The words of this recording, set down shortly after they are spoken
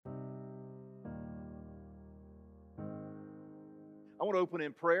I want to open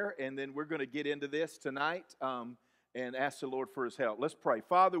in prayer, and then we're going to get into this tonight and ask the Lord for His help. Let's pray.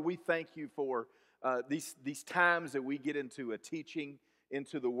 Father, we thank you for these times that we get into a teaching,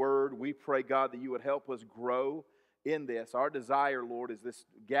 into the Word. We pray, God, that you would help us grow in this. Our desire, Lord, is this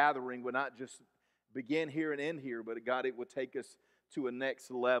gathering would not just begin here and end here, but God, it would take us to a next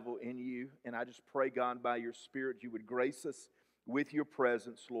level in you. And I just pray, God, by your Spirit, you would grace us with your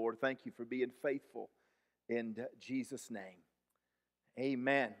presence, Lord. Thank you for being faithful. In Jesus' name.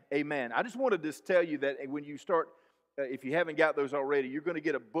 Amen. Amen. I just wanted to tell you that when you start, if you haven't got those already, you're going to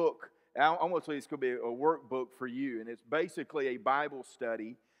get a book. I want to say it's going to be a workbook for you, and it's basically a Bible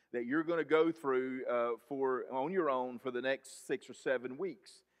study that you're going to go through on your own for the next 6 or 7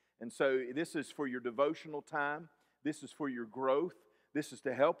 weeks. And so this is for your devotional time. This is for your growth. This is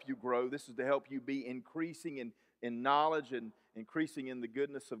to help you grow. This is to help you be increasing in knowledge and increasing in the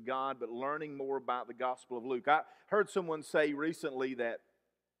goodness of God, but learning more about the Gospel of Luke. I heard someone say recently that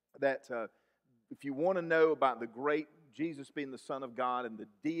if you want to know about the great Jesus being the Son of God and the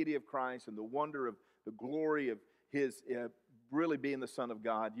deity of Christ and the wonder of the glory of His really being the Son of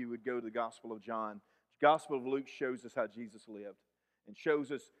God, you would go to the Gospel of John. The Gospel of Luke shows us how Jesus lived and shows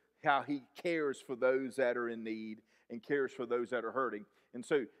us how He cares for those that are in need and cares for those that are hurting. And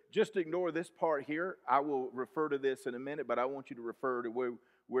so just ignore this part here. I will refer to this in a minute, but I want you to refer to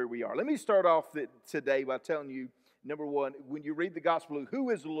where we are. Let me start off today by telling you, number one, when you read the Gospel of Luke, who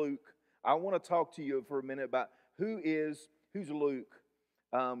is Luke? I want to talk to you for a minute about who's Luke.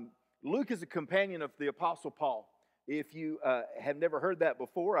 Luke is a companion of the Apostle Paul. If you have never heard that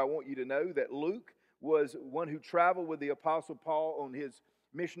before, I want you to know that Luke was one who traveled with the Apostle Paul on his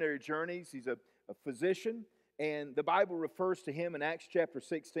missionary journeys. He's a physician. And the Bible refers to him in Acts chapter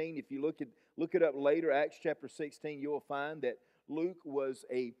 16. If you look it up later, Acts chapter 16, you will find that Luke was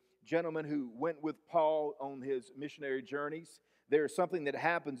a gentleman who went with Paul on his missionary journeys. There's something that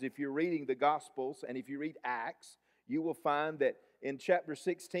happens if you're reading the Gospels, and if you read Acts, you will find that in chapter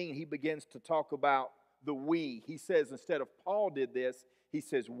 16, he begins to talk about the we. He says instead of Paul did this, he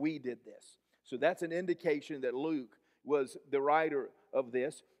says we did this. So that's an indication that Luke was the writer of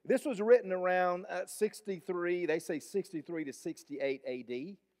this. This was written around 63, they say 63 to 68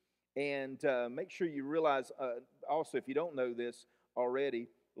 AD. And make sure you realize, also, if you don't know this already,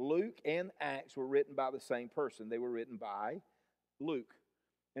 Luke and Acts were written by the same person. They were written by Luke.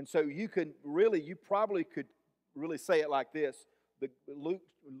 And so you probably could really say it like this,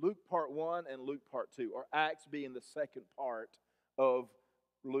 Luke part 1 and Luke part 2, or Acts being the second part of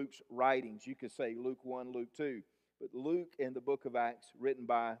Luke's writings. You could say Luke 1, Luke 2. But Luke and the book of Acts, written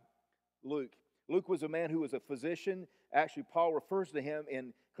by Luke. Luke was a man who was a physician. Actually, Paul refers to him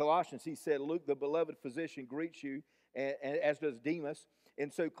in Colossians. He said, Luke, the beloved physician, greets you, and as does Demas.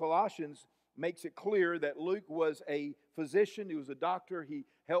 And so Colossians makes it clear that Luke was a physician. He was a doctor. He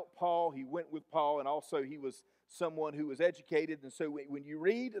helped Paul. He went with Paul, and also he was someone who was educated. And so when you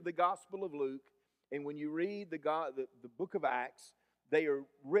read the Gospel of Luke and when you read the book of Acts, they are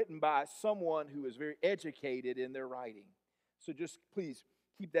written by someone who is very educated in their writing. So just please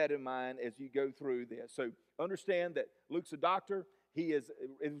keep that in mind as you go through this. So understand that Luke's a doctor. It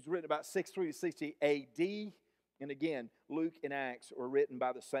was written about 63 to 60 AD. And again, Luke and Acts were written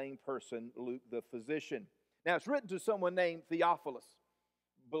by the same person, Luke the physician. Now it's written to someone named Theophilus.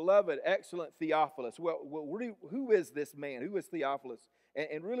 Beloved, excellent Theophilus. Well, who is this man? Who is Theophilus?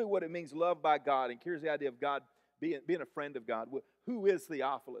 And really what it means, loved by God. And here's the idea of God being a friend of God. Who is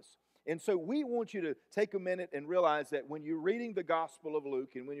Theophilus? And so we want you to take a minute and realize that when you're reading the Gospel of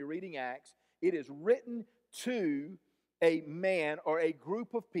Luke and when you're reading Acts, it is written to a man or a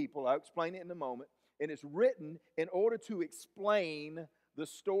group of people. I'll explain it in a moment. And it's written in order to explain the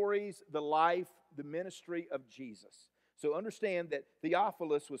stories, the life, the ministry of Jesus. So understand that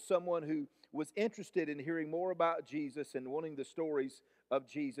Theophilus was someone who was interested in hearing more about Jesus and wanting the stories of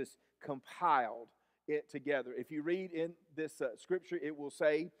Jesus compiled it together. If you read in this scripture, it will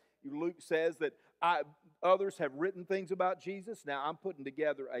say, Luke says that others have written things about Jesus. Now I'm putting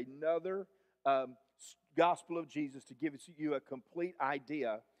together another gospel of Jesus to give you a complete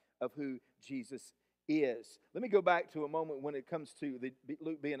idea of who Jesus is. Let me go back to a moment when it comes to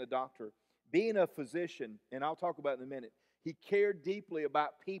Luke being a doctor. Being a physician, and I'll talk about it in a minute, he cared deeply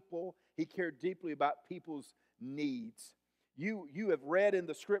about people. He cared deeply about people's needs. You have read in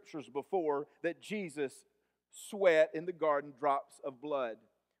the scriptures before that Jesus sweat in the garden drops of blood.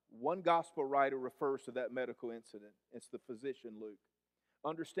 One gospel writer refers to that medical incident. It's the physician Luke.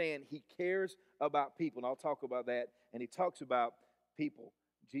 Understand, he cares about people, and I'll talk about that, and he talks about people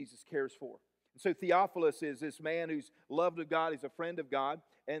Jesus cares for. So Theophilus is this man who's loved of God. He's a friend of God.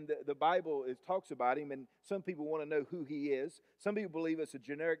 And the Bible talks about him. And some people want to know who he is. Some people believe it's a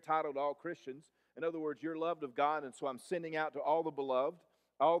generic title to all Christians. In other words, you're loved of God. And so I'm sending out to all the beloved,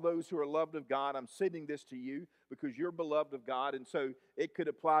 all those who are loved of God. I'm sending this to you because you're beloved of God. And so it could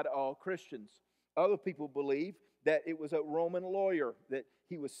apply to all Christians. Other people believe that it was a Roman lawyer that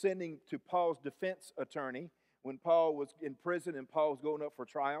he was sending to Paul's defense attorney when Paul was in prison and Paul was going up for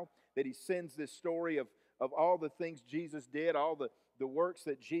trial, that he sends this story of all the things Jesus did, all the works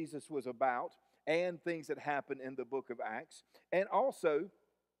that Jesus was about, and things that happened in the book of Acts. And also,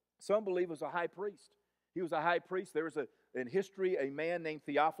 some believe was a high priest. He was a high priest. There was in history a man named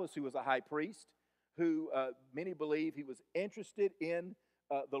Theophilus who was a high priest, who many believe he was interested in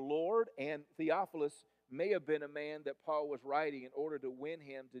the Lord, and Theophilus may have been a man that Paul was writing in order to win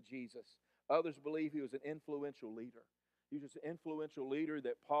him to Jesus. Others believe he was an influential leader. He was an influential leader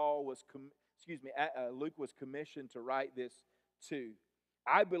that Luke was commissioned to write this to.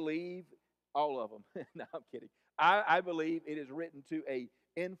 I believe all of them. No, I'm kidding. I believe it is written to a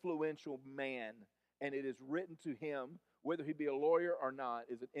influential man, and it is written to him, whether he be a lawyer or not,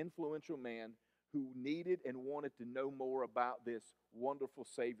 is an influential man who needed and wanted to know more about this wonderful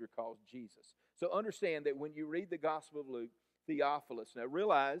Savior called Jesus. So understand that when you read the Gospel of Luke, Theophilus, now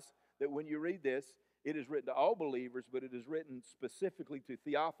realize that when you read this, it is written to all believers, but it is written specifically to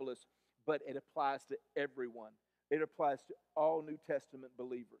Theophilus, but it applies to everyone. It applies to all New Testament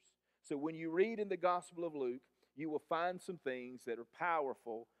believers. So when you read in the Gospel of Luke, you will find some things that are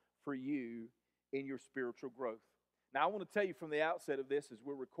powerful for you in your spiritual growth. Now, I want to tell you from the outset of this, as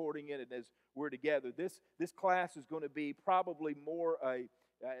we're recording it and as we're together, this class is going to be probably more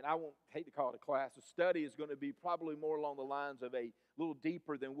and I won't hate to call it a class, a study is going to be probably more along the lines of a little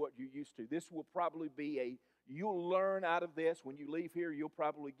deeper than what you're used to. This will probably be you'll learn out of this. When you leave here, you'll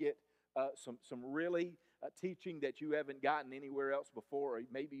probably get some really teaching that you haven't gotten anywhere else before, or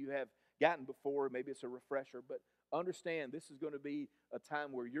maybe you have gotten before, maybe it's a refresher, but understand this is going to be a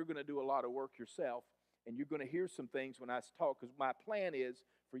time where you're going to do a lot of work yourself, and you're going to hear some things when I talk, because my plan is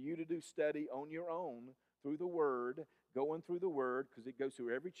for you to do study on your own through the Word, going through the Word, because it goes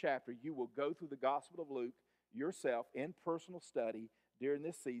through every chapter. You will go through the Gospel of Luke yourself in personal study during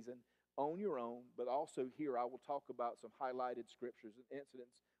this season on your own, but also here I will talk about some highlighted scriptures and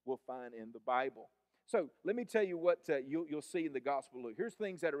incidents we'll find in the Bible. So let me tell you what you'll see in the Gospel of Luke. Here's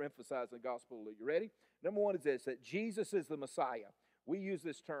things that are emphasized in the Gospel of Luke. You ready? Number one is this, that Jesus is the Messiah. We use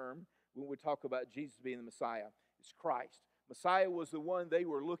this term when we talk about Jesus being the Messiah. It's Christ. Messiah was the one they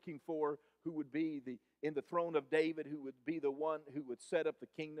were looking for, who would be in the throne of David, who would be the one who would set up the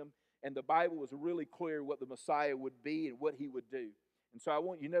kingdom. And the Bible was really clear what the Messiah would be and what he would do. And so I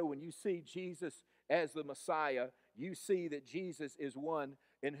want you to know, when you see Jesus as the Messiah, you see that Jesus is one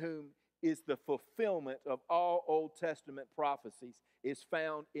in whom is the fulfillment of all Old Testament prophecies is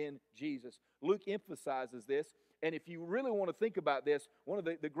found in Jesus. Luke emphasizes this. And if you really want to think about this, one of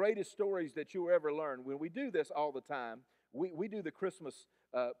the greatest stories that you'll ever learn, when we do this all the time, we do the Christmas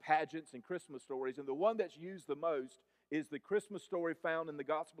pageants and Christmas stories, and the one that's used the most is the Christmas story found in the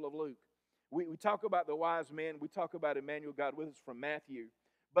Gospel of Luke. We talk about the wise men, we talk about Emmanuel, God with us, from Matthew,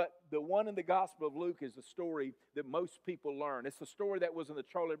 but the one in the Gospel of Luke is the story that most people learn. It's the story that was in the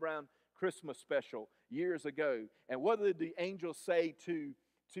Charlie Brown Christmas special years ago. And what did the angel say to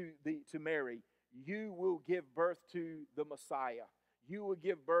Mary? You will give birth to the Messiah. You will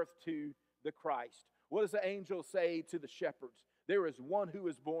give birth to the Christ. What does the angel say to the shepherds? There is one who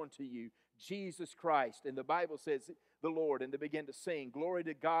is born to you, Jesus Christ. And the Bible says the Lord, and they begin to sing, glory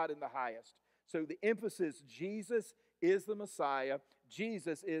to God in the highest. So the emphasis, Jesus is the Messiah.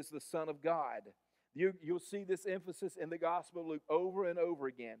 Jesus is the Son of God. You'll see this emphasis in the Gospel of Luke over and over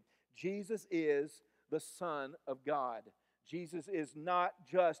again. Jesus is the Son of God. Jesus is not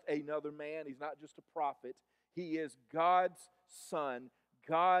just another man. He's not just a prophet. He is God's Son,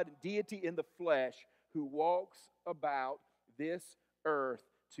 God, deity in the flesh, who walks about this earth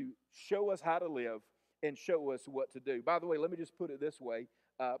to show us how to live and show us what to do. By the way, let me just put it this way.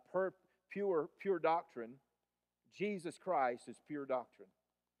 Pure doctrine, Jesus Christ is pure doctrine.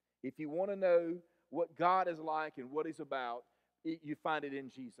 If you want to know what God is like and what he's about, you find it in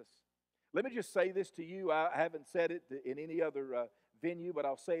Jesus. Let me just say this to you. I haven't said it in any other venue, but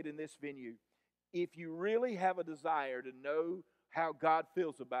I'll say it in this venue. If you really have a desire to know how God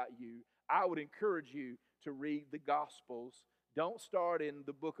feels about you, I would encourage you to read the Gospels. Don't start in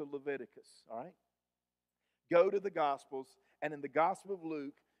the book of Leviticus, all right? Go to the Gospels, and in the Gospel of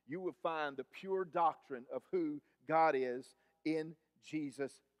Luke, you will find the pure doctrine of who God is in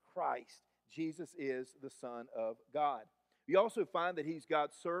Jesus Christ. Jesus is the Son of God. You also find that he's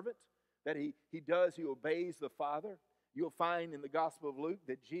God's servant. that he does. He obeys the Father. You'll find in the Gospel of Luke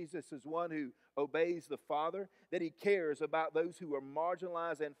that Jesus is one who obeys the Father, that he cares about those who are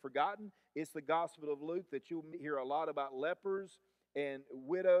marginalized and forgotten. It's the Gospel of Luke that you'll hear a lot about lepers and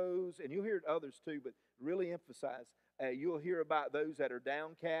widows, and you'll hear it others too, but really emphasize. You'll hear about those that are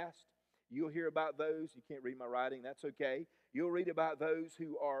downcast. You'll hear about those, you can't read my writing, that's okay. You'll read about those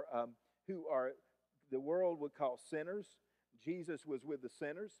who are the world would call sinners. Jesus was with the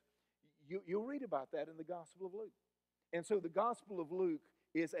sinners. You'll read about that in the Gospel of Luke. And so the Gospel of Luke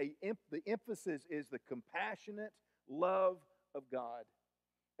is the emphasis is the compassionate love of God.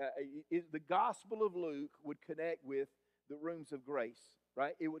 The Gospel of Luke would connect with the rooms of grace,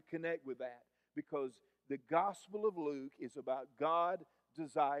 right? It would connect with that because the Gospel of Luke is about God's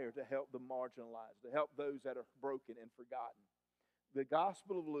desire to help the marginalized, to help those that are broken and forgotten. The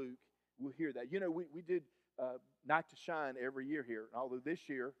Gospel of Luke, we'll hear that. You know, we did Night to Shine every year here, although this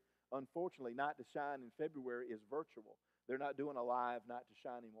year, unfortunately, Night to Shine in February is virtual. They're not doing a live Night to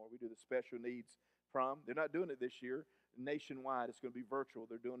Shine anymore. We do the special needs prom. They're not doing it this year. Nationwide, it's going to be virtual.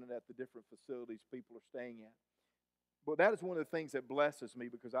 They're doing it at the different facilities people are staying at. But that is one of the things that blesses me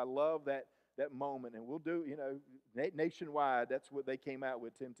because I love that moment. And we'll do, you know, nationwide, that's what they came out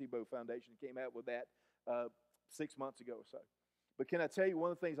with. Tim Tebow Foundation came out with that 6 months ago or so. But can I tell you,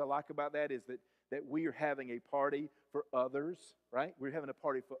 one of the things I like about that is that we are having a party for others, right? We're having a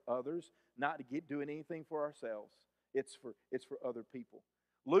party for others, not to doing anything for ourselves. It's for other people.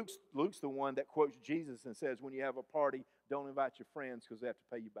 Luke's the one that quotes Jesus and says, when you have a party, don't invite your friends because they have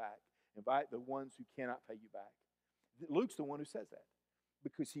to pay you back. Invite the ones who cannot pay you back. Luke's the one who says that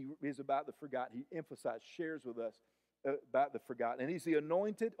because he is about the forgotten. He emphasizes, shares with us about the forgotten. And he's the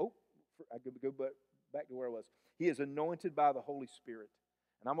anointed. I could go back to where I was. He is anointed by the Holy Spirit.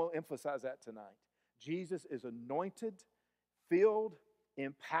 And I'm going to emphasize that tonight. Jesus is anointed, filled,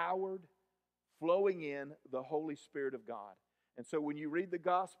 empowered, flowing in the Holy Spirit of God. And so when you read the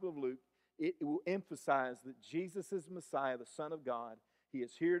Gospel of Luke, it will emphasize that Jesus is Messiah, the Son of God. He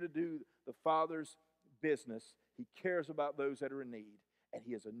is here to do the Father's business. He cares about those that are in need. And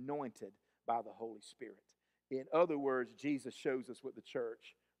he is anointed by the Holy Spirit. In other words, Jesus shows us what the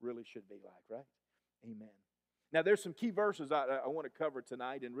church really should be like, right? Amen. Now, there's some key verses I want to cover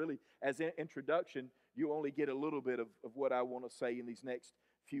tonight. And really, as an introduction, you only get a little bit of what I want to say in these next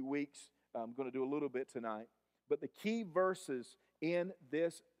few weeks. I'm going to do a little bit tonight. But the key verses in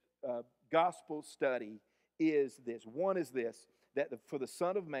this gospel study is this. One is this, that for the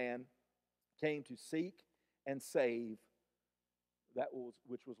Son of Man came to seek and save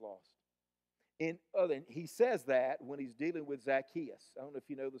which was lost. He says that when he's dealing with Zacchaeus. I don't know if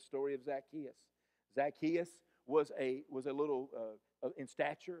you know the story of Zacchaeus. Zacchaeus was a little in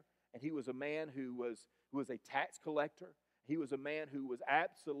stature, and he was a man who was a tax collector. He was a man who was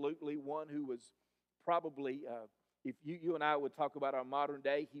absolutely one who was probably, if you and I would talk about our modern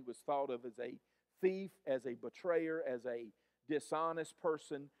day, he was thought of as a thief, as a betrayer, as a dishonest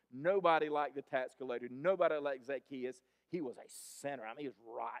person. Nobody liked the tax collector. Nobody liked Zacchaeus. He was a sinner. I mean, he was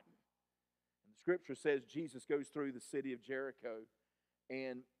rotten. And the scripture says Jesus goes through the city of Jericho,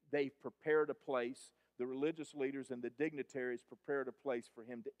 and they've prepared a place. The religious leaders and the dignitaries prepared a place for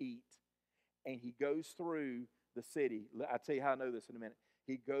him to eat. And he goes through the city. I'll tell you how I know this in a minute.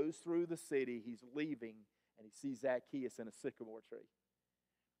 He goes through the city. He's leaving, and he sees Zacchaeus in a sycamore tree.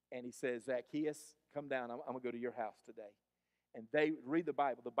 And he says, Zacchaeus, come down. I'm going to go to your house today. And they read the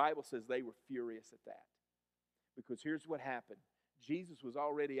Bible. The Bible says they were furious at that. Because here's what happened. Jesus was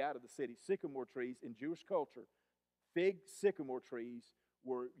already out of the city. Sycamore trees in Jewish culture, fig sycamore trees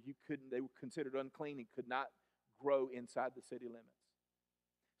they were considered unclean and could not grow inside the city limits.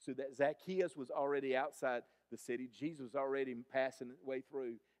 So that Zacchaeus was already outside the city. Jesus was already passing his way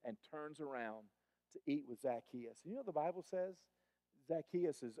through and turns around to eat with Zacchaeus. You know what the Bible says?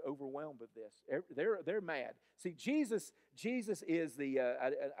 Zacchaeus is overwhelmed with this. They're mad. See, Jesus is the.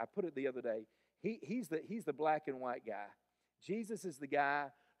 I put it the other day. He's the black and white guy. Jesus is the guy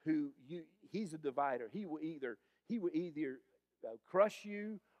he's a divider. He will either crush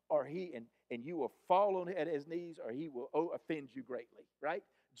you, or and you will fall at his knees, or he will offend you greatly. Right?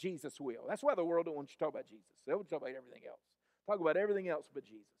 Jesus will. That's why the world don't want you to talk about Jesus. They want to talk about everything else. Talk about everything else but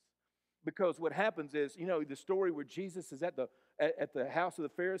Jesus. Because what happens is, you know, the story where Jesus is at the house of the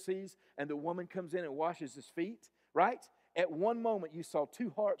Pharisees, and the woman comes in and washes his feet, right? At one moment, you saw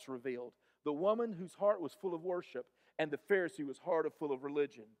two hearts revealed. The woman whose heart was full of worship, and the Pharisee whose heart was full of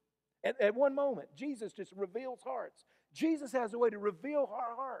religion. At one moment, Jesus just reveals hearts. Jesus has a way to reveal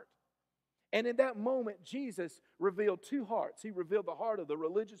our heart. And in that moment, Jesus revealed two hearts. He revealed the heart of the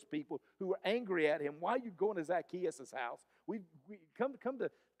religious people who were angry at him. Why are you going to Zacchaeus' house? We come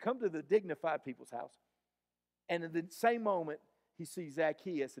come to the dignified people's house. And in the same moment, he sees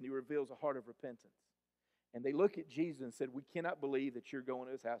Zacchaeus and he reveals a heart of repentance. And they look at Jesus and said, we cannot believe that you're going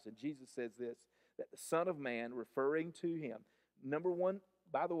to his house. And Jesus says this, that the Son of Man, referring to him, number one,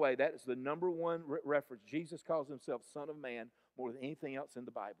 by the way, that is the number one reference. Jesus calls himself Son of Man more than anything else in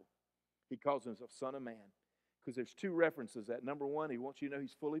the Bible. He calls himself Son of Man because there's two references. That number one, he wants you to know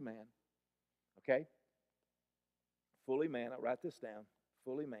he's fully man. Okay? Fully man. I'll write this down.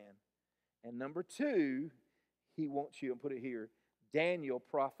 Fully man. And number two, he wants you, and put it here, Daniel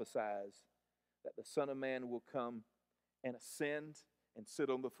prophesies that the Son of Man will come and ascend and sit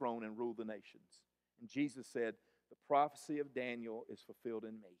on the throne and rule the nations. And Jesus said, the prophecy of Daniel is fulfilled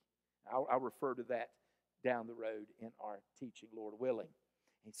in me. I'll refer to that down the road in our teaching, Lord willing.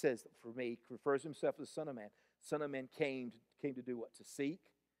 He says, for me, he refers himself as the Son of Man. Son of Man came to do what? To seek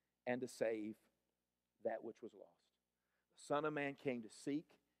and to save that which was lost. The Son of Man came to seek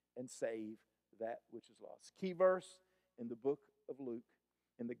and save that which is lost. Key verse in the book of Luke.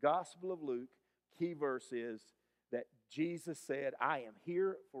 In the Gospel of Luke, key verse is that Jesus said, I am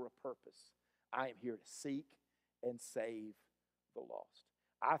here for a purpose. I am here to seek and save the lost.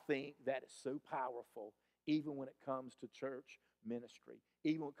 I think that is so powerful, even when it comes to church ministry,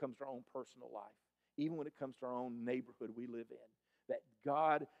 even when it comes to our own personal life, even when it comes to our own neighborhood we live in, that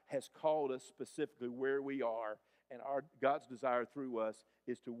God has called us specifically where we are, and God's desire through us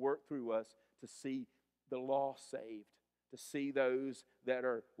is to work through us to see the lost saved, to see those that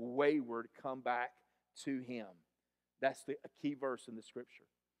are wayward come back to Him. That's a key verse in the Scripture.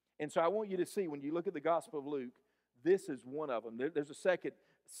 And so I want you to see, when you look at the Gospel of Luke, this is one of them. There's a second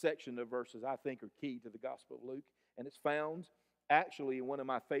section of verses I think are key to the Gospel of Luke, and it's found actually in one of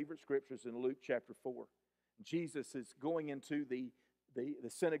my favorite scriptures in Luke chapter 4. Jesus is going into the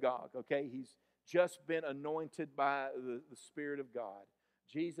synagogue, okay? He's just been anointed by the Spirit of God.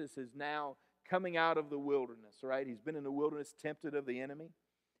 Jesus is now coming out of the wilderness, right? He's been in the wilderness, tempted of the enemy.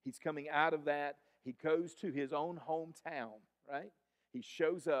 He's coming out of that. He goes to his own hometown, right? He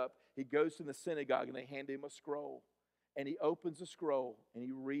shows up. He goes to the synagogue, and they hand him a scroll. And he opens the scroll, and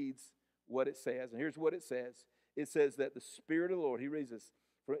he reads what it says. And here's what it says. It says that the Spirit of the Lord, he reads this.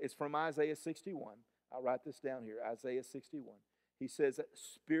 It's from Isaiah 61. I'll write this down here, Isaiah 61. He says that the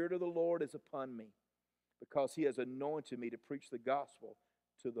Spirit of the Lord is upon me because He has anointed me to preach the gospel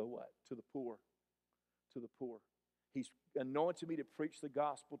to the what? To the poor. To the poor. He's anointed me to preach the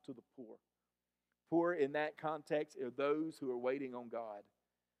gospel to the poor. Poor in that context are those who are waiting on God.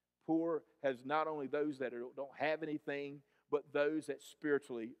 Poor has not only those that don't have anything, but those that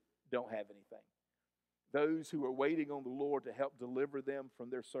spiritually don't have anything. Those who are waiting on the Lord to help deliver them from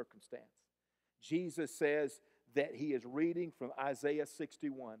their circumstance. Jesus says that He is reading from Isaiah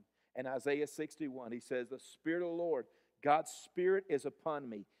 61. And Isaiah 61, He says, the Spirit of the Lord, God's Spirit is upon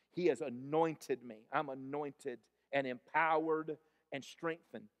me. He has anointed me. I'm anointed and empowered and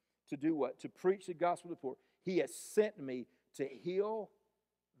strengthened to do what? To preach the gospel to the poor. He has sent me to heal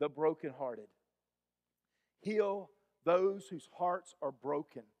the brokenhearted. Heal those whose hearts are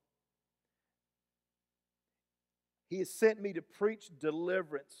broken. He has sent me to preach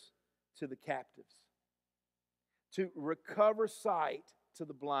deliverance to the captives, to recover sight to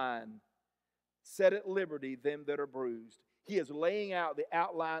the blind, set at liberty them that are bruised. He is laying out the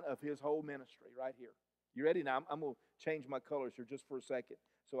outline of His whole ministry right here. You ready? Now, I'm going to change my colors here just for a second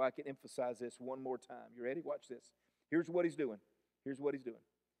so I can emphasize this one more time. You ready? Watch this. Here's what He's doing. Here's what He's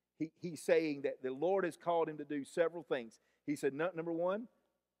doing. He's saying that the Lord has called Him to do several things. He said, number one,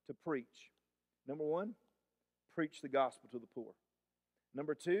 to preach. Number one, preach the gospel to the poor.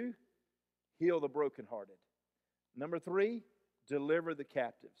 Number two, heal the brokenhearted. Number three, deliver the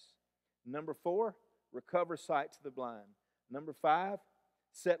captives. Number four, recover sight to the blind. Number five,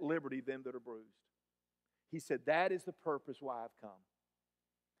 set liberty them that are bruised. He said, that is the purpose why I've come.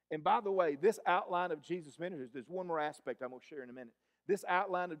 And by the way, this outline of Jesus' ministry, there's one more aspect I'm going to share in a minute. This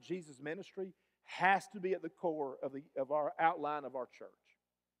outline of Jesus' ministry has to be at the core of our outline of our church.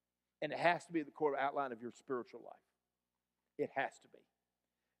 And it has to be at the core outline of your spiritual life. It has to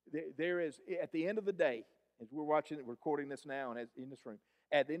be. There is, at the end of the day, as we're recording this now and as in this room,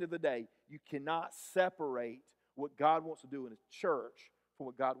 at the end of the day, you cannot separate what God wants to do in His church from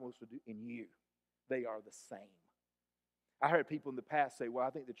what God wants to do in you. They are the same. I heard people in the past say, well, I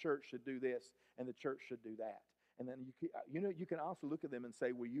think the church should do this and the church should do that. And then you can also look at them and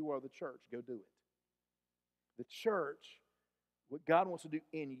say, well, you are the church. Go do it. The church, what God wants to do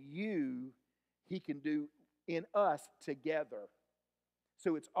in you, He can do in us together.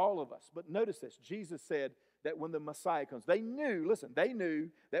 So it's all of us. But notice this. Jesus said that when the Messiah comes, they knew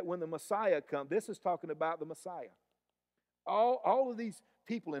that when the Messiah comes, this is talking about the Messiah. All of these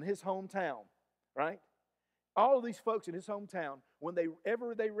people in his hometown, right? All of these folks in his hometown,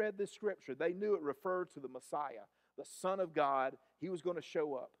 whenever they read this scripture, they knew it referred to the Messiah, the Son of God. He was going to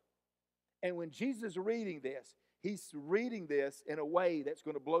show up. And when Jesus is reading this, he's reading this in a way that's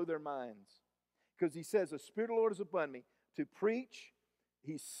going to blow their minds. Because he says, the Spirit of the Lord is upon me to preach.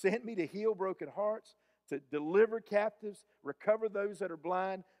 He sent me to heal broken hearts, to deliver captives, recover those that are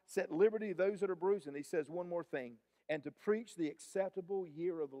blind, set liberty to those that are bruised. And he says one more thing, and to preach the acceptable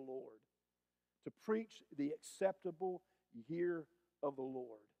year of the Lord. To preach the acceptable year of the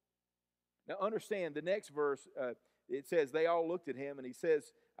Lord. Now understand, the next verse, it says, they all looked at him, and he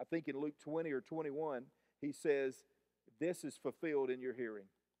says, I think in Luke 20 or 21, he says, this is fulfilled in your hearing.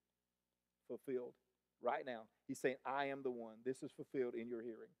 Fulfilled right now. He's saying, I am the one. This is fulfilled in your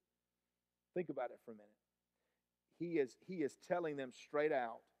hearing. Think about it for a minute. He is telling them straight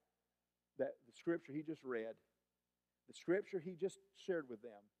out that the scripture he just read, the scripture he just shared with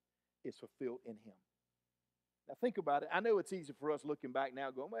them, is fulfilled in him. Now think about it. I know it's easy for us looking back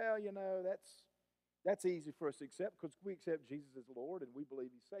now going, well, you know, that's easy for us to accept because we accept Jesus as Lord and we believe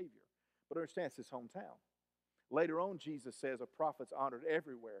he's Savior. But understand, it's his hometown. Later on, Jesus says a prophet's honored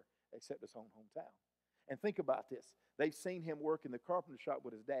everywhere except his own hometown. And think about this. They've seen him work in the carpenter shop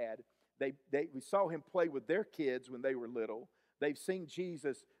with his dad. We saw him play with their kids when they were little. They've seen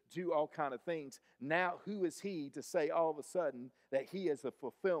Jesus do all kind of things. Now, who is he to say all of a sudden that he is the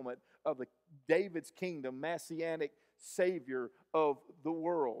fulfillment of the David's kingdom, messianic Savior of the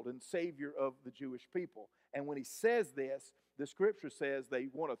world and Savior of the Jewish people? And when he says this, the scripture says they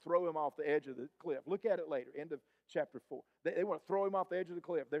want to throw him off the edge of the cliff. Look at it later, end of chapter 4. They want to throw him off the edge of the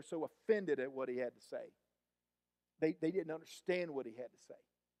cliff. They're so offended at what he had to say. They didn't understand what he had to say.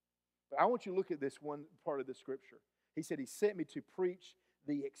 But I want you to look at this one part of the scripture. He said, he sent me to preach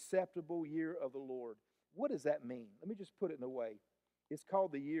the acceptable year of the Lord. What does that mean? Let me just put it in a way. It's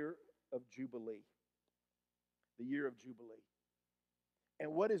called the year of Jubilee. The year of Jubilee.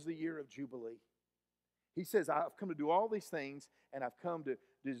 And what is the year of Jubilee? He says, I've come to do all these things, and I've come to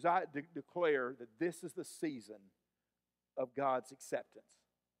declare that this is the season of God's acceptance.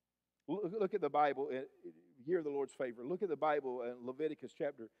 Look at the Bible, year of the Lord's favor. Look at the Bible in Leviticus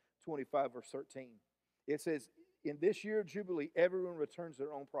chapter 25, verse 13. It says, in this year of Jubilee, everyone returns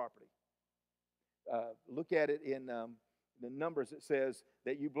their own property. Look at it in the Numbers. It says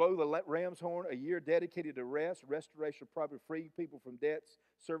that you blow the ram's horn, a year dedicated to rest, restoration of property, free people from debts,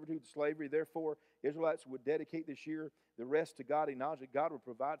 servitude, slavery. Therefore, Israelites would dedicate this year the rest to God, acknowledge that God would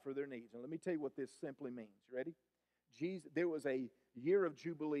provide for their needs. And let me tell you what this simply means. You ready? There was a year of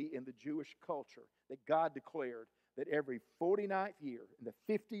Jubilee in the Jewish culture that God declared that every 49th year, in the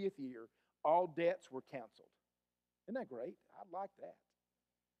 50th year, all debts were canceled. Isn't that great? I like that.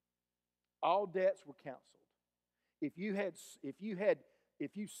 All debts were canceled. If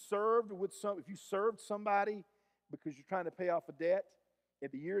you served somebody because you're trying to pay off a debt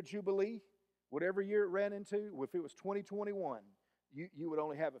at the year of Jubilee, whatever year it ran into, if it was 2021, you would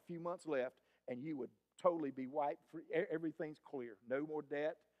only have a few months left and you would totally be wiped free. Everything's clear. No more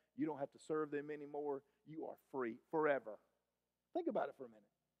debt. You don't have to serve them anymore. You are free forever. Think about it for a minute.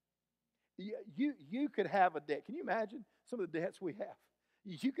 You could have a debt. Can you imagine some of the debts we have?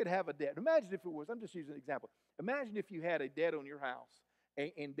 You could have a debt. Imagine if it was, I'm just using an example. Imagine if you had a debt on your house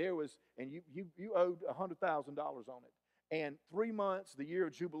and you owed $100,000 on it. And 3 months, the year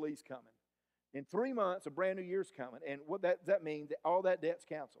of Jubilee's coming. In 3 months, a brand new year's coming. And what that means, that all that debt's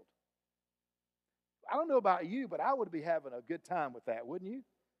canceled. I don't know about you, but I would be having a good time with that, wouldn't you?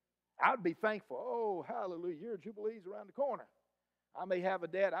 I would be thankful. Oh, hallelujah, year of Jubilee's around the corner. I may have a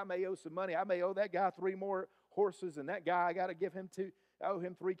debt. I may owe some money. I may owe that guy 3 more horses, and that guy, I got to give him I owe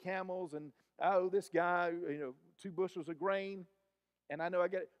him 3 camels, and I owe this guy, 2 bushels of grain, and I know I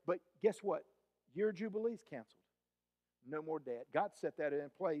get it. But guess what? Year of Jubilee's canceled. No more debt. God set that in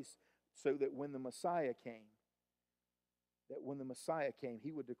place so that when the Messiah came,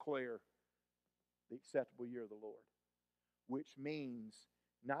 he would declare the acceptable year of the Lord, which means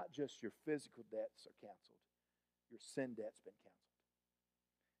not just your physical debts are canceled, your sin debt's been canceled.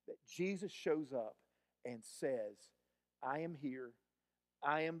 That Jesus shows up and says, I am here,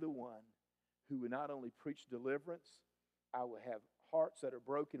 I am the one who will not only preach deliverance, I will have hearts that are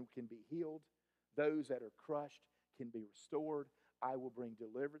broken can be healed, those that are crushed can be restored. I will bring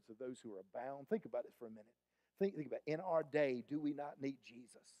deliverance of those who are bound. Think about it for a minute. Think about it. In our day, do we not need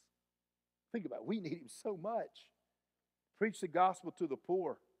Jesus? Think about it. We need him so much. Preach the gospel to the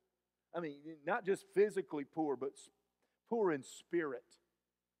poor. I mean, not just physically poor, but poor in spirit.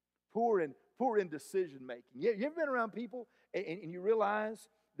 Poor in decision making. You ever been around people and you realize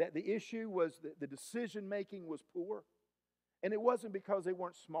that the issue was that the decision making was poor? And it wasn't because they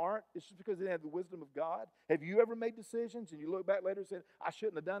weren't smart. It's just because they didn't have the wisdom of God. Have you ever made decisions and you look back later and said, I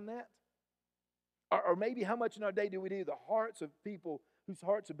shouldn't have done that? Or maybe how much in our day do we need the hearts of people whose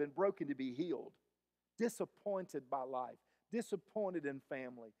hearts have been broken to be healed, disappointed by life, disappointed in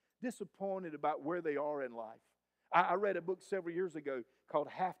family, disappointed about where they are in life. I read a book several years ago called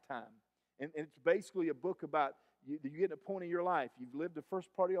Halftime. And it's basically a book about you get a point in your life. You've lived the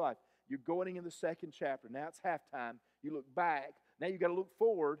first part of your life. You're going in the second chapter. Now it's halftime. You look back. Now you've got to look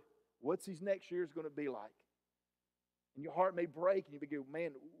forward. What's these next years going to be like? And your heart may break and you go,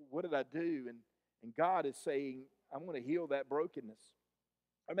 man, what did I do? And God is saying, I'm going to heal that brokenness.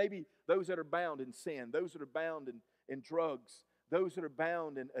 Or maybe those that are bound in sin, those that are bound in drugs, those that are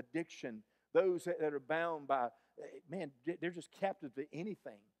bound in addiction, those that are bound by, man, they're just captive to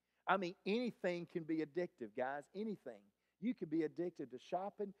anything. I mean, anything can be addictive, guys, anything. You can be addicted to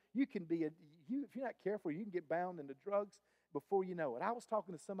shopping. You can be, if you're not careful, you can get bound into drugs before you know it. I was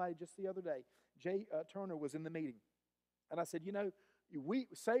talking to somebody just the other day. Jay Turner was in the meeting. And I said, we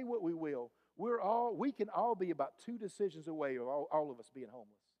say what we will. We can all be about 2 decisions away of all of us being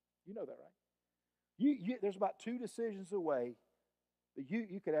homeless. You know that, right? There's about 2 decisions away that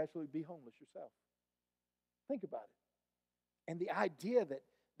you could actually be homeless yourself. Think about it. And the idea that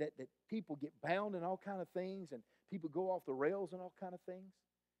people get bound in all kind of things and people go off the rails and all kind of things.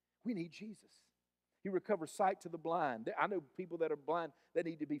 We need Jesus. He recovers sight to the blind. I know people that are blind that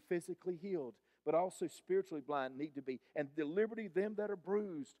need to be physically healed, but also spiritually blind need to be. And the liberty of them that are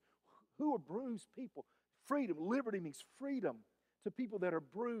bruised. Who are bruised people? Freedom. Liberty means freedom to people that are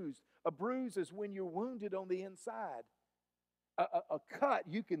bruised. A bruise is when you're wounded on the inside. A cut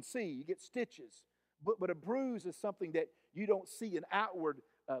you can see. You get stitches. But a bruise is something that you don't see an outward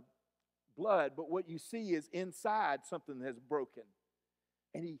blood, but what you see is inside something has broken.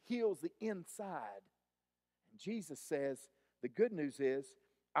 And he heals the inside. And Jesus says, the good news is,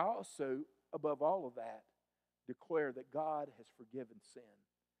 I also, above all of that, declare that God has forgiven sin,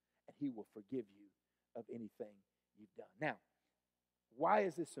 and he will forgive you of anything you've done. Now, why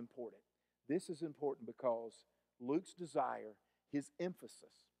is this important? This is important because Luke's desire, his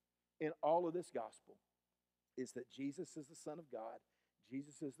emphasis in all of this gospel, is that Jesus is the Son of God.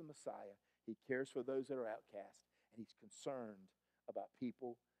 Jesus is the Messiah. He cares for those that are outcast, and he's concerned about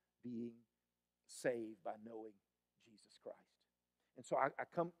people being saved by knowing Jesus Christ. And so I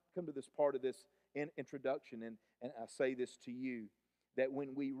come to this part of this introduction, and I say this to you, that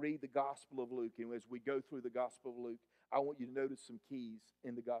when we read the Gospel of Luke, and as we go through the Gospel of Luke, I want you to notice some keys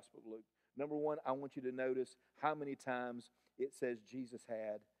in the Gospel of Luke. Number one, I want you to notice how many times it says Jesus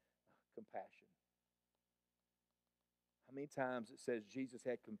had compassion. How many times it says Jesus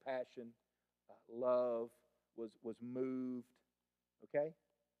had compassion, love, was moved, okay?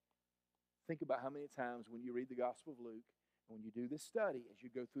 Think about how many times when you read the Gospel of Luke, and when you do this study, as you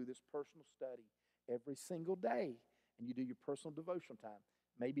go through this personal study every single day, and you do your personal devotional time,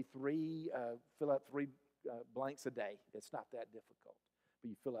 maybe fill out 3 blanks a day. It's not that difficult. But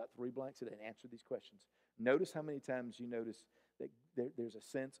you fill out 3 blanks a day and answer these questions. Notice how many times you notice that there's a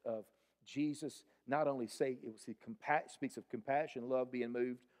sense of Jesus not only speaks of compassion, love, being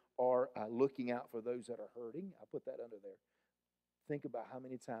moved, or looking out for those that are hurting. I'll put that under there. Think about how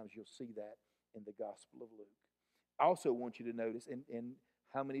many times you'll see that in the Gospel of Luke. I also want you to notice in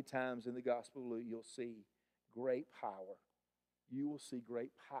how many times in the Gospel of Luke you'll see great power. You will see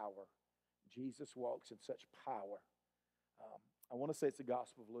great power. Jesus walks in such power. I want to say it's the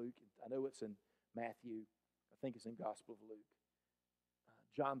Gospel of Luke. I know it's in Matthew. I think it's in Gospel of Luke.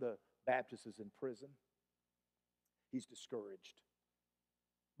 John the Baptist is in prison. He's discouraged.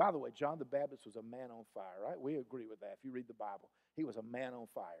 By the way, John the Baptist was a man on fire, right? We agree with that. If you read the Bible, he was a man on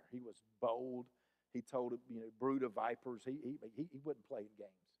fire. He was bold. He told brood of vipers. He wouldn't play in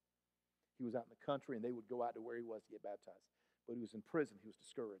games. He was out in the country, and they would go out to where he was to get baptized. But he was in prison. He was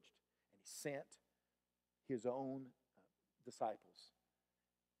discouraged. And he sent his own disciples.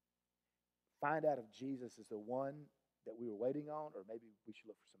 Find out if Jesus is the one that we were waiting on, or maybe we should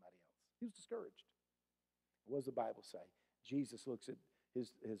look for somebody else. He was discouraged. What does the Bible say? Jesus looks at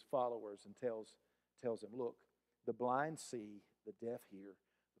his followers and tells them, look, the blind see, the deaf hear,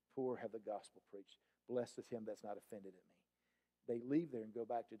 the poor have the gospel preached. Blessed is him that's not offended at me. They leave there and go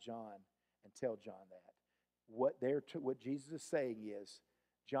back to John and tell John that. What Jesus is saying is,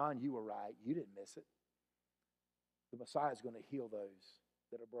 John, you were right. You didn't miss it. The Messiah is going to heal those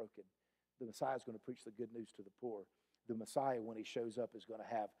that are broken. The Messiah is going to preach the good news to the poor. The Messiah, when he shows up, is going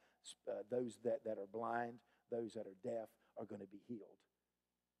to have those that are blind, those that are deaf, are going to be healed.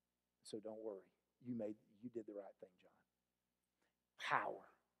 So don't worry. You did the right thing, John. Power.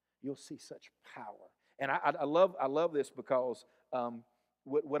 You'll see such power. And I love this because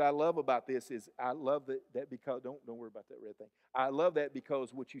what I love about this is I love that because don't worry about that red thing. I love that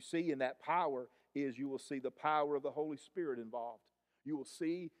because what you see in that power is you will see the power of the Holy Spirit involved. You will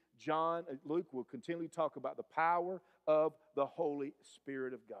see Luke will continually talk about the power of the Holy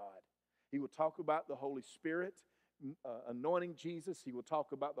Spirit of God. He will talk about the Holy Spirit anointing Jesus. He will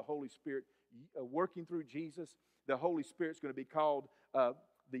talk about the Holy Spirit working through Jesus. The Holy Spirit is going to be called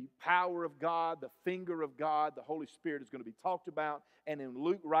the power of God, the finger of God. The Holy Spirit is going to be talked about. And then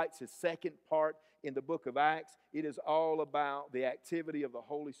Luke writes his second part in the book of Acts. It is all about the activity of the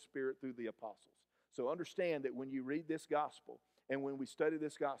Holy Spirit through the apostles. So understand that when you read this gospel and when we study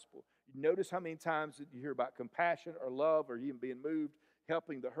this gospel, notice how many times that you hear about compassion or love or even being moved,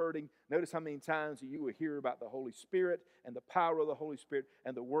 helping the hurting. Notice how many times you will hear about the Holy Spirit and the power of the Holy Spirit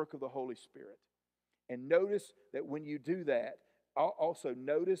and the work of the Holy Spirit. And notice that when you do that, also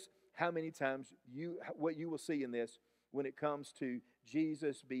notice how many times what you will see in this when it comes to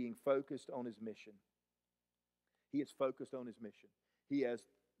Jesus being focused on his mission. He is focused on his mission. He has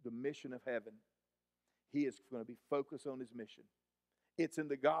the mission of heaven. He is going to be focused on his mission. It's in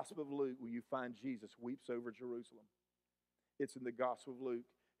the Gospel of Luke where you find Jesus weeps over Jerusalem. It's in the Gospel of Luke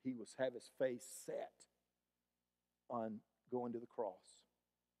he will have his face set on going to the cross.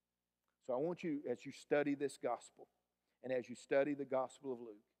 So I want you, as you study this gospel, and as you study the Gospel of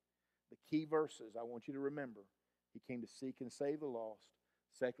Luke, the key verses I want you to remember: he came to seek and save the lost.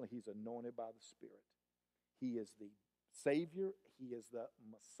 Secondly, he's anointed by the Spirit. He is the Savior. He is the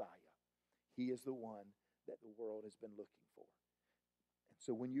Messiah. He is the one that the world has been looking for. And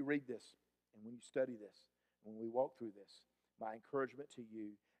so when you read this, and when you study this, when we walk through this, my encouragement to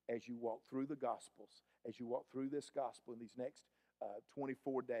you as you walk through the Gospels, as you walk through this gospel in these next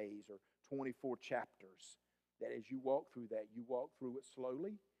 24 days or 24 chapters, that as you walk through that, you walk through it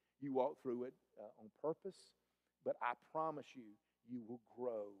slowly, you walk through it on purpose, but I promise you, you will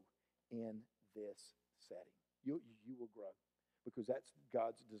grow in this setting. You will grow, because that's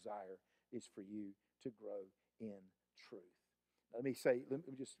God's desire, is for you to grow in truth. Let me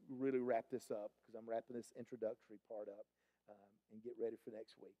just really wrap this up, because I'm wrapping this introductory part up and get ready for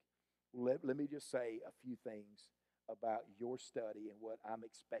next week. Let me just say a few things about your study and what I'm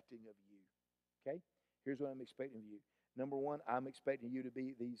expecting of you. Okay? Here's what I'm expecting of you. Number one, I'm expecting you to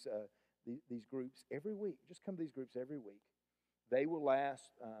be these groups every week. Just come to these groups every week. They will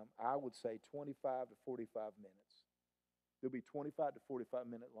last, I would say, 25 to 45 minutes. There'll be 25 to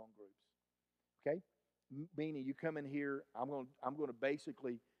 45-minute long groups. Okay? Meaning you come in here, I'm going to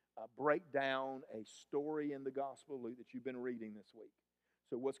basically break down a story in the Gospel of Luke that you've been reading this week.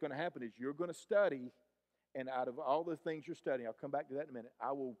 So what's going to happen is you're going to study, and out of all the things you're studying, I'll come back to that in a minute,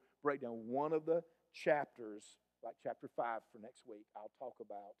 I will break down one of the chapters, like chapter 5 for next week. I'll talk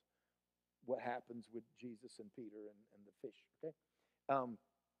about what happens with Jesus and Peter and the fish. Okay?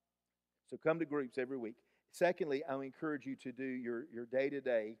 So come to groups every week. Secondly, I'll encourage you to do your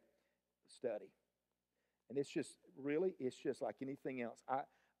day-to-day study. And it's just like anything else.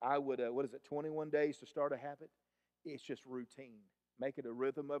 I would, 21 days to start a habit? It's just routine. Make it a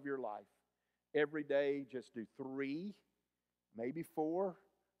rhythm of your life. Every day, just do 3, maybe 4,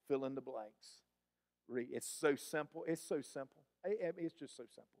 fill in the blanks. It's so simple. It's so simple. It's just so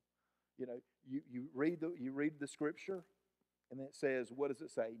simple. You know, you read the scripture, and then it says, what does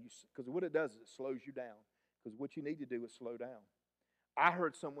it say? Because what it does is it slows you down. Because what you need to do is slow down. I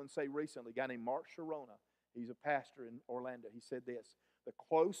heard someone say recently, a guy named Mark Sharona, he's a pastor in Orlando. He said this: the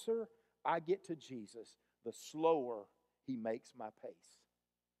closer I get to Jesus, the slower he makes my pace.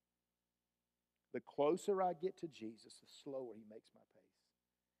 The closer I get to Jesus, the slower he makes my pace.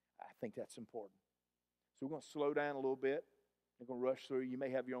 I think that's important. So we're going to slow down a little bit. We're going to rush through. You may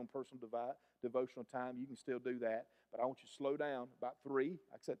have your own personal devotional time. You can still do that. But I want you to slow down about 3, like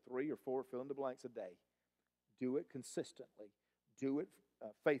I said, 3 or 4 fill in the blanks a day. Do it consistently. Do it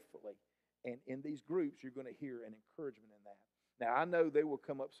faithfully. And in these groups, you're going to hear an encouragement in that. Now, I know there will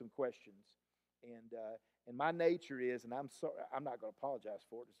come up some questions. And my nature is, and I'm sorry, I'm not going to apologize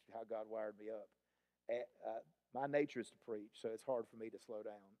for it. It's how God wired me up. My nature is to preach, so it's hard for me to slow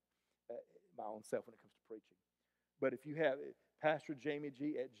down my own self when it comes to preaching. But if you have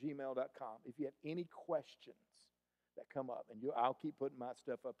pastorjamieg@gmail.com, if you have any questions that come up, and I'll keep putting my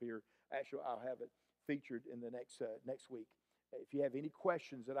stuff up here. Actually, I'll have it featured in the next week. If you have any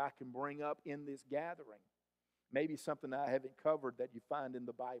questions that I can bring up in this gathering, maybe something I haven't covered that you find in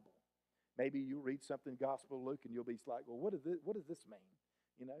the Bible. Maybe you read something Gospel of Luke and you'll be like, well, what does this mean?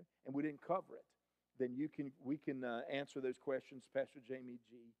 You know, and we didn't cover it. Then we can answer those questions,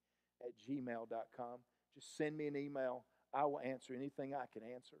 pastorjamieg@gmail.com. Just send me an email. I will answer anything I can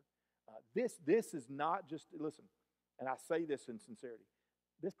answer. This is not just, listen, and I say this in sincerity.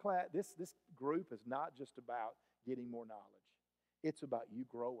 This group is not just about getting more knowledge. It's about you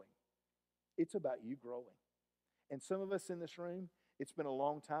growing. It's about you growing. And some of us in this room, it's been a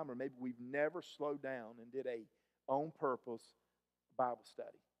long time, or maybe we've never slowed down and did a on-purpose Bible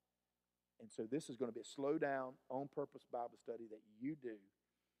study. And so this is going to be a slow down, on-purpose Bible study that you do.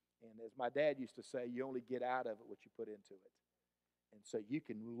 And as my dad used to say, you only get out of it what you put into it. And so you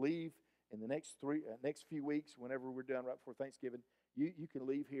can leave in the next few weeks, whenever we're done right before Thanksgiving, you can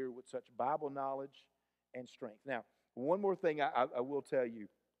leave here with such Bible knowledge and strength. Now, one more thing I will tell you.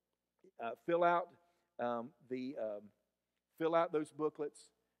 Fill out those booklets.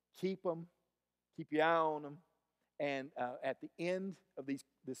 Keep them. Keep your eye on them. And at the end of this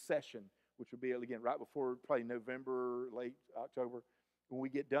session, which will be, again, right before probably November, late October, when we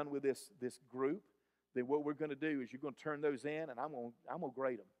get done with this group, then what we're going to do is you're going to turn those in, and I'm going to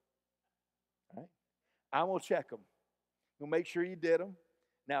grade them. All right? I'm going to check them. You'll make sure you did them.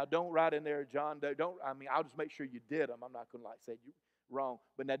 Now, don't write in there, John. I'll just make sure you did them. I'm not going to say you wrong,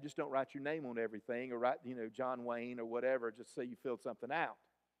 but now just don't write your name on everything or write, John Wayne or whatever. Just say you filled something out.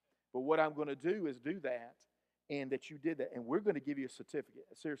 But what I'm going to do is do that, and that you did that, and we're going to give you a certificate.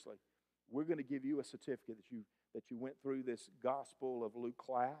 Seriously, we're going to give you a certificate that you went through this Gospel of Luke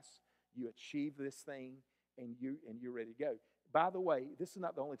class. You achieved this thing, and you're ready to go. By the way, this is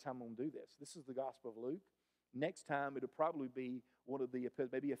not the only time I'm going to do this. This is the Gospel of Luke. Next time, it'll probably be one of the,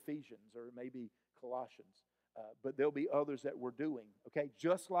 maybe Ephesians or maybe Colossians. But there'll be others that we're doing, okay,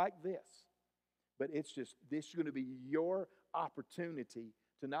 just like this. But this is going to be your opportunity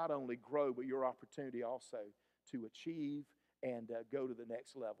to not only grow, but your opportunity also to achieve and go to the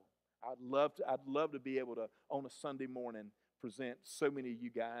next level. I'd love to be able to, on a Sunday morning, present so many of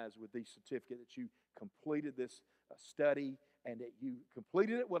you guys with these certificates that you completed this study and that you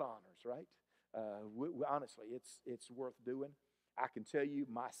completed it with honors, right? Honestly, it's worth doing. I can tell you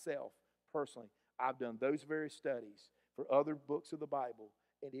myself, personally, I've done those very studies for other books of the Bible,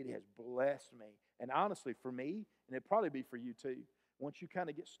 and it has blessed me. And honestly, for me, and it'd probably be for you too, once you kind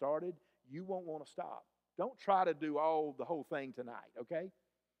of get started, you won't want to stop. Don't try to do the whole thing tonight, okay?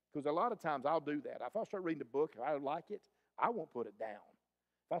 Because a lot of times I'll do that. If I start reading a book and I like it, I won't put it down.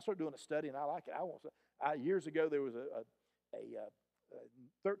 If I start doing a study and I like it, I won't. Years ago, there was a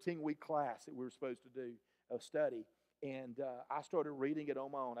 13-week class that we were supposed to do, a study, and I started reading it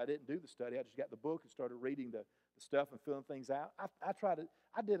on my own. I didn't do the study. I just got the book and started reading the stuff and filling things out.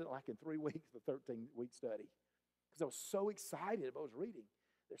 I did it like in 3 weeks, the 13-week study, because I was so excited about what I was reading.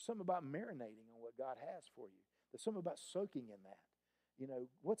 There's something about marinating on what God has for you. There's something about soaking in that.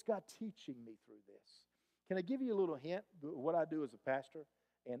 What's God teaching me through this? Can I give you a little hint? What I do as a pastor,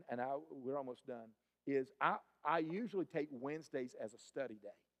 and we're almost done, is I usually take Wednesdays as a study day.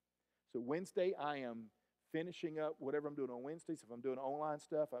 So Wednesday, I am finishing up whatever I'm doing on Wednesdays. If I'm doing online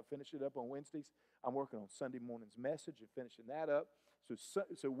stuff, I finish it up on Wednesdays. I'm working on Sunday morning's message and finishing that up.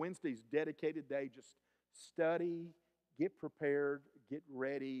 So Wednesday's dedicated day, just study, get prepared, get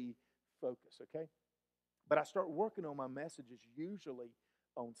ready, focus, okay? But I start working on my messages usually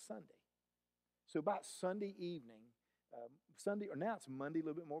on Sunday. So about Sunday evening, now it's Monday a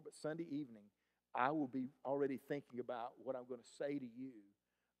little bit more, but Sunday evening, I will be already thinking about what I'm going to say to you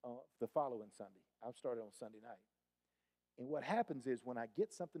the following Sunday. I've started on Sunday night. And what happens is when I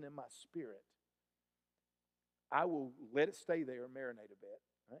get something in my spirit, I will let it stay there and marinate a bit.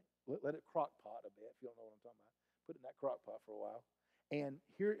 Right? Let it crock pot a bit, if you don't know what I'm talking about. Put it in that crock pot for a while. And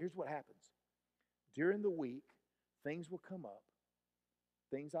here's what happens. During the week, things will come up,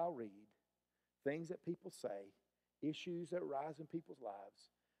 things I'll read, things that people say, issues that rise in people's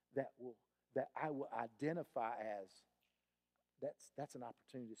lives that I will identify as that's an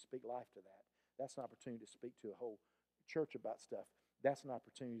opportunity to speak life to that. That's an opportunity to speak to a whole church about stuff. That's an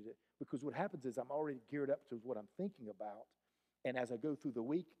opportunity because what happens is I'm already geared up to what I'm thinking about, and as I go through the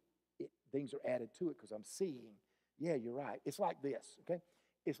week, things are added to it because I'm seeing, yeah, you're right. It's like this, okay?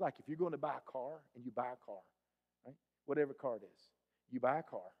 It's like if you're going to buy a car and you buy a car, right? Whatever car it is, you buy a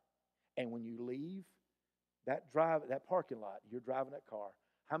car, and when you leave that parking lot, you're driving that car.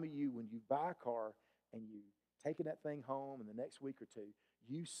 How many of you, when you buy a car and you taking that thing home in the next week or two,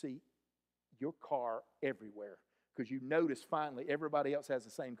 you see your car everywhere because you notice finally everybody else has the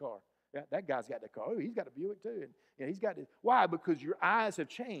same car. Yeah, that guy's got the car. Oh, he's got a Buick too. And he's got it. Why? Because your eyes have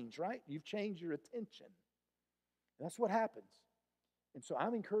changed, right? You've changed your attention. And that's what happens. And so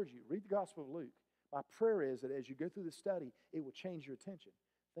I'm encouraging you, read the Gospel of Luke. My prayer is that as you go through the study, it will change your attention.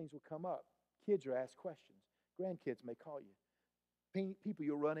 Things will come up. Kids are asked questions. Grandkids may call you. People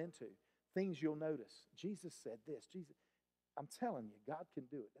you'll run into. Things you'll notice. Jesus said this. I'm telling you, God can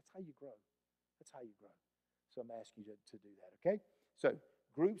do it. That's how you grow. That's how you grow. So I'm asking you to do that, okay? So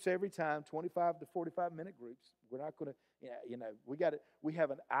groups every time, 25 to 45-minute groups. We're not going to, we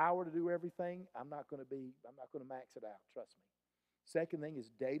have an hour to do everything. I'm not going to max it out, trust me. Second thing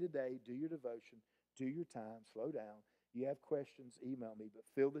is day to day, do your devotion, do your time, slow down. You have questions, email me, but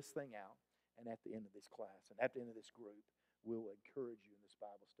fill this thing out. And at the end of this class, and at the end of this group, we'll encourage you in this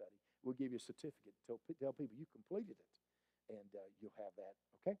Bible study. We'll give you a certificate. Tell people you completed it, and you'll have that,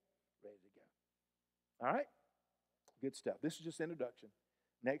 okay, ready to go. All right? Good stuff. This is just introduction.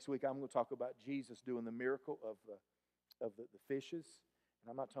 Next week, I'm going to talk about Jesus doing the miracle of the fishes.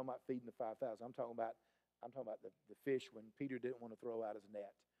 And I'm not talking about feeding the 5,000. I'm talking about the fish when Peter didn't want to throw out his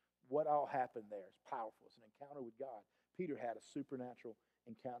net. What all happened there is powerful. It's an encounter with God. Peter had a supernatural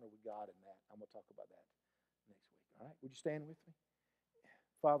encounter with God in that. I'm going to talk about that next week. All right? Would you stand with me?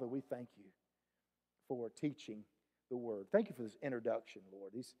 Father, we thank you for teaching the Word. Thank you for this introduction,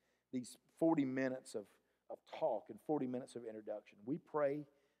 Lord. These 40 minutes of talk and 40 minutes of introduction. We pray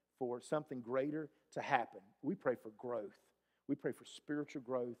for something greater to happen. We pray for growth. We pray for spiritual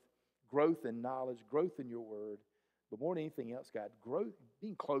growth, growth in knowledge, growth in your Word. But more than anything else, God,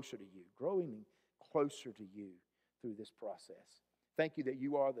 being closer to you, growing closer to you through this process. Thank you that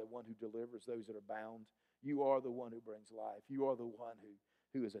you are the one who delivers those that are bound. You are the one who brings life. You are the one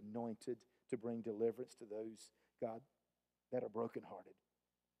who is anointed to bring deliverance to those, God, that are brokenhearted.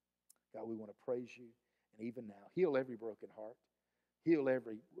 God, we want to praise you. And even now, heal every broken heart. Heal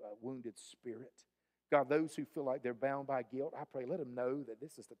every wounded spirit. God, those who feel like they're bound by guilt, I pray, let them know that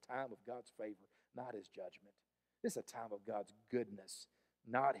this is the time of God's favor, not his judgment. This is a time of God's goodness,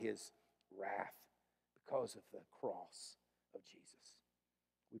 not his wrath, because of the cross of Jesus.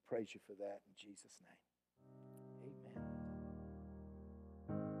 We praise you for that in Jesus' name.